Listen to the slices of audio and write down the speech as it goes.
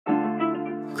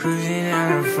Cruising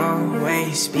down the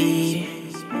four-way speed.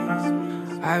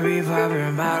 I be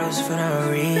popping bottles for no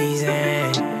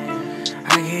reason.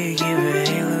 I could give a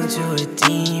halo to a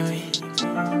demon.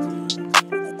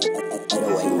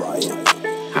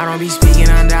 I don't be speaking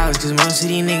on dollars, cause most of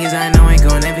these niggas I know ain't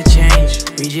gon' never change.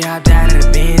 We just hopped out of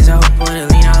the Benz, pour the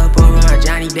lean all up over my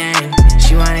Johnny Dang.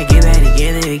 She wanna get back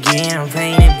together again, I'm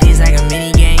playing it bitch like a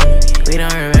mini game. We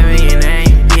don't remember your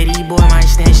name, yeah, these boy might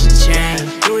snatch your chain.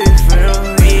 Do it for no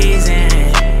reason,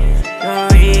 no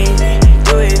reason.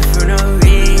 Do it for no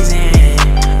reason,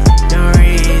 no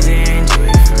reason. Do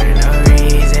it for no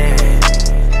reason,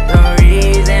 no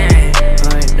reason,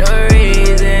 for no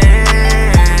reason.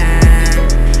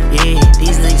 Yeah,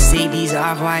 these looks sick, these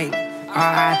off-white.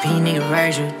 R.I.P. nigga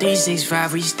Virgil,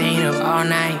 365, we staying up all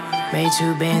night. Made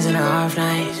 2 bands in the off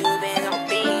night.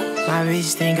 My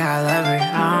bitch think I love her,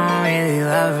 I don't really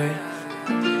love her.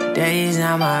 Daddy's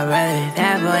not my brother,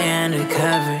 that boy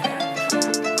undercover.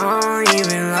 I don't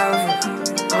even love her,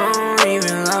 I don't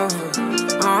even love her,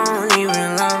 I don't even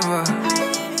love her.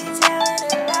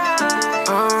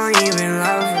 I don't even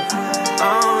love her, I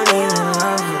don't even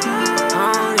love her, I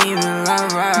don't even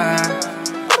love her.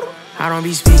 I don't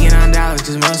be speaking on dollars,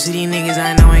 cause most of these niggas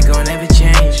I know ain't gon' never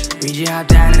change. We just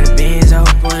hopped out of the Benz,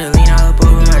 pour the lean all up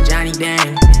over my Johnny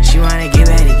Dang. She wanna get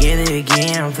back together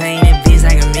again, I'm playing it bitch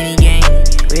like a mini game.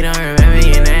 We don't remember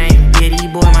your name.